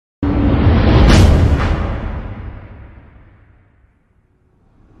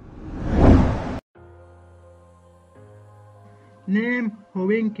Name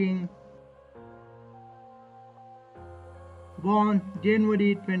Qing. Born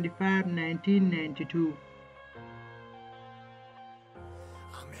January 25, 1992.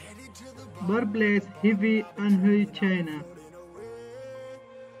 Birthplace Hefei, Anhui, China.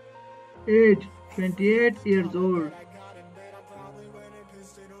 Age 28 years old.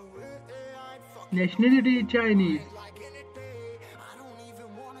 Nationality Chinese.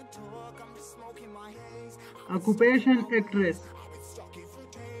 Occupation actress.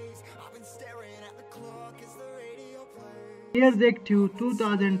 Years active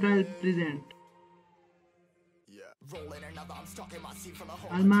 2012 present.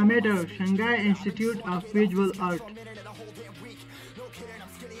 Alma mater Shanghai Institute of Visual Art.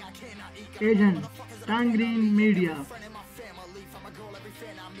 Agent Tangreen Media.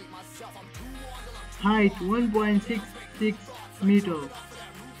 Height 1.66 meter.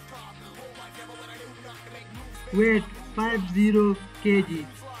 Weight 50 kg.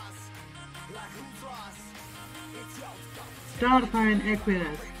 Star sign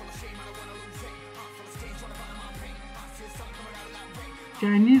Aquarius.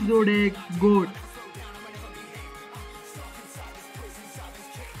 Chinese zodiac Goat.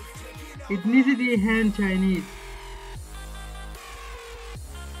 Ethnicity Han Chinese.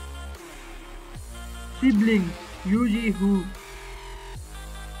 Siblings Yuji Hu.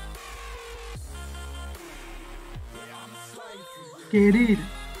 Career.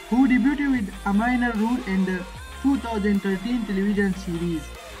 Who debuted with a minor role in the 2013 television series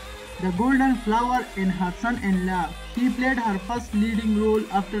The Golden Flower in Her Son-in-Law. She played her first leading role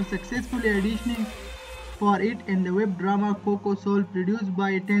after successfully auditioning for it in the web drama Coco Soul produced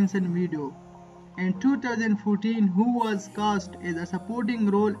by Tencent Video. In 2014, Hu was cast as a supporting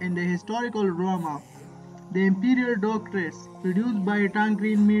role in the historical drama The Imperial Doctress produced by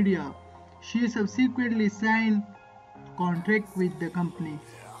Tangreen Media. She subsequently signed contract with the company.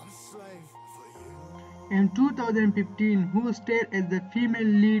 In 2015, Hu starred as the female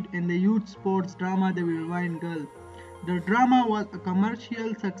lead in the youth sports drama The Divine Girl. The drama was a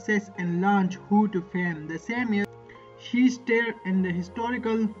commercial success and launched Hu to fame. The same year, she starred in the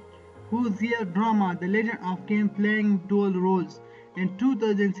historical Hoosier drama The Legend of Qing, playing dual roles. In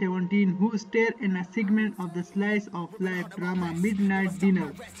 2017, Hu starred in a segment of the slice of life drama Midnight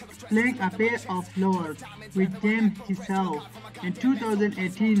Dinner, playing a pair of lovers with James Chisao. In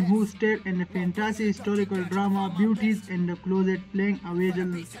 2018, Hu starred in the fantasy historical drama Beauties in the Closet, playing a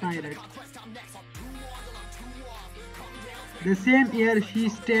visual pirate. The same year, she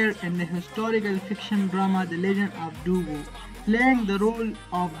starred in the historical fiction drama The Legend of Dugu, playing the role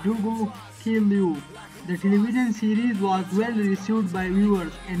of Dugu Qiu. The television series was well received by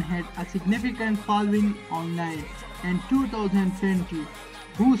viewers and had a significant following online. In 2020,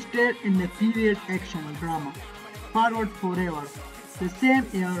 Hu starred in the period action drama Forward Forever. The same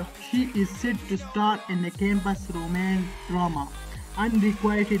year, she is set to star in the campus romance drama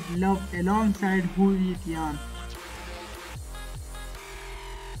Unrequited Love alongside Hu Yitian.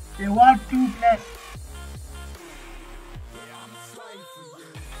 Award 2+.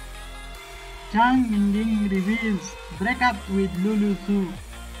 Zhang Yingying reveals breakup with Lulu Su,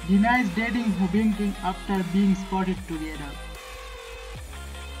 denies dating Hu Bingting after being spotted together.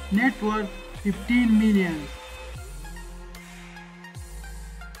 Net worth 15 million.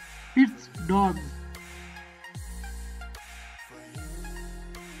 Pets dogs.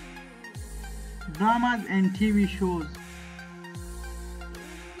 Dramas and TV shows.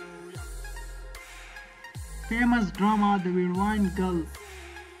 Famous drama The Divine Girl.